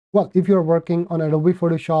Well, if you're working on Adobe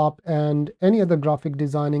Photoshop and any other graphic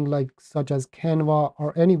designing, like such as Canva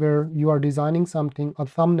or anywhere you are designing something, a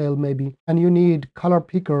thumbnail maybe, and you need color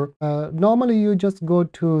picker, normally you just go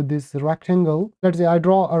to this rectangle. Let's say I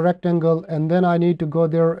draw a rectangle and then I need to go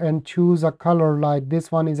there and choose a color, like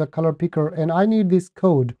this one is a color picker, and I need this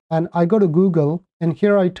code. And I go to Google and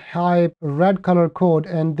here I type red color code,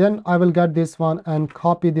 and then I will get this one and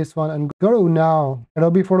copy this one and go to now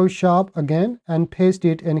Adobe Photoshop again and paste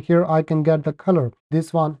it, and here I can get the color,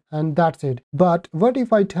 this one, and that's it. But what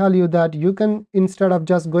if I tell you that you can, instead of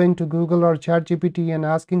just going to Google or ChatGPT and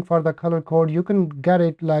asking for the color code, you can get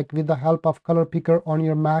it like with the help of color picker on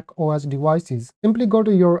your Mac OS devices. Simply go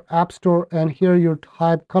to your app store and here you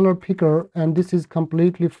type color picker, and this is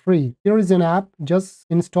completely free. Here is an app, just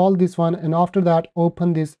install this one, and after that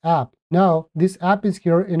open this app. Now this app is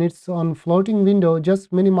here and it's on floating window.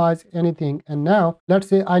 Just minimize anything, and now let's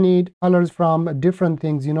say I need colors from different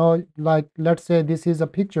things, like let's say this is a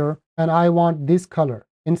picture and I want this color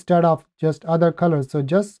instead of just other colors. So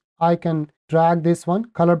just I can drag this one,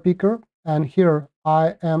 color picker, and here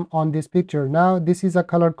I am on this picture. Now this is a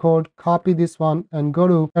color code, copy this one and go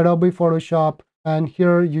to Adobe Photoshop, and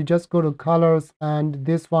here you just go to colors, and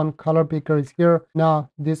this one color picker is here. Now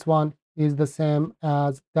this one is the same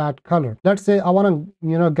as that color. Let's say I want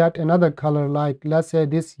to get another color, like let's say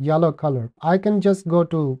this yellow color. I can just go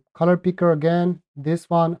to color picker again, this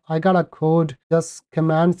one, I got a code, just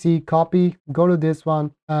Command C, copy, go to this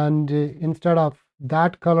one, and instead of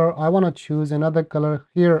that color I want to choose another color.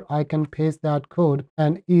 Here I can paste that code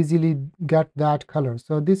and easily get that color.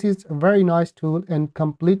 So this is a very nice tool and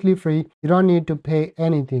completely free. You don't need to pay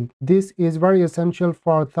anything. This is very essential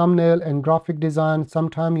for thumbnail and graphic design.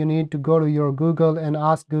 Sometimes you need to go to your Google and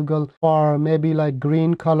ask Google for maybe like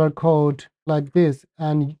green color code, like this,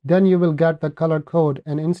 and then you will get the color code.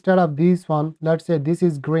 And instead of this one, let's say this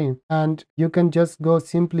is green, and you can just go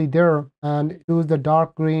simply there and choose the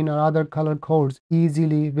dark green or other color codes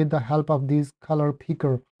easily with the help of this color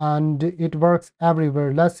picker, and it works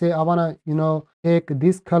everywhere. Let's say I want to take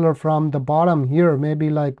this color from the bottom here, maybe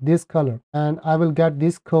like this color, and I will get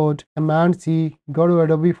this code, Command C, go to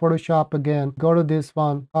Adobe Photoshop again, go to this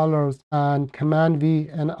one, colors, and Command V,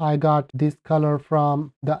 and I got this color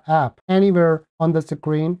from the app. Anywhere on the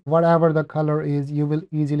screen, whatever the color is, you will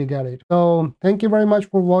easily get it. So thank you very much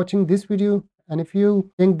for watching this video, and if you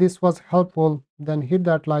think this was helpful, then hit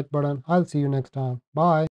that like button. I'll see you next time. Bye.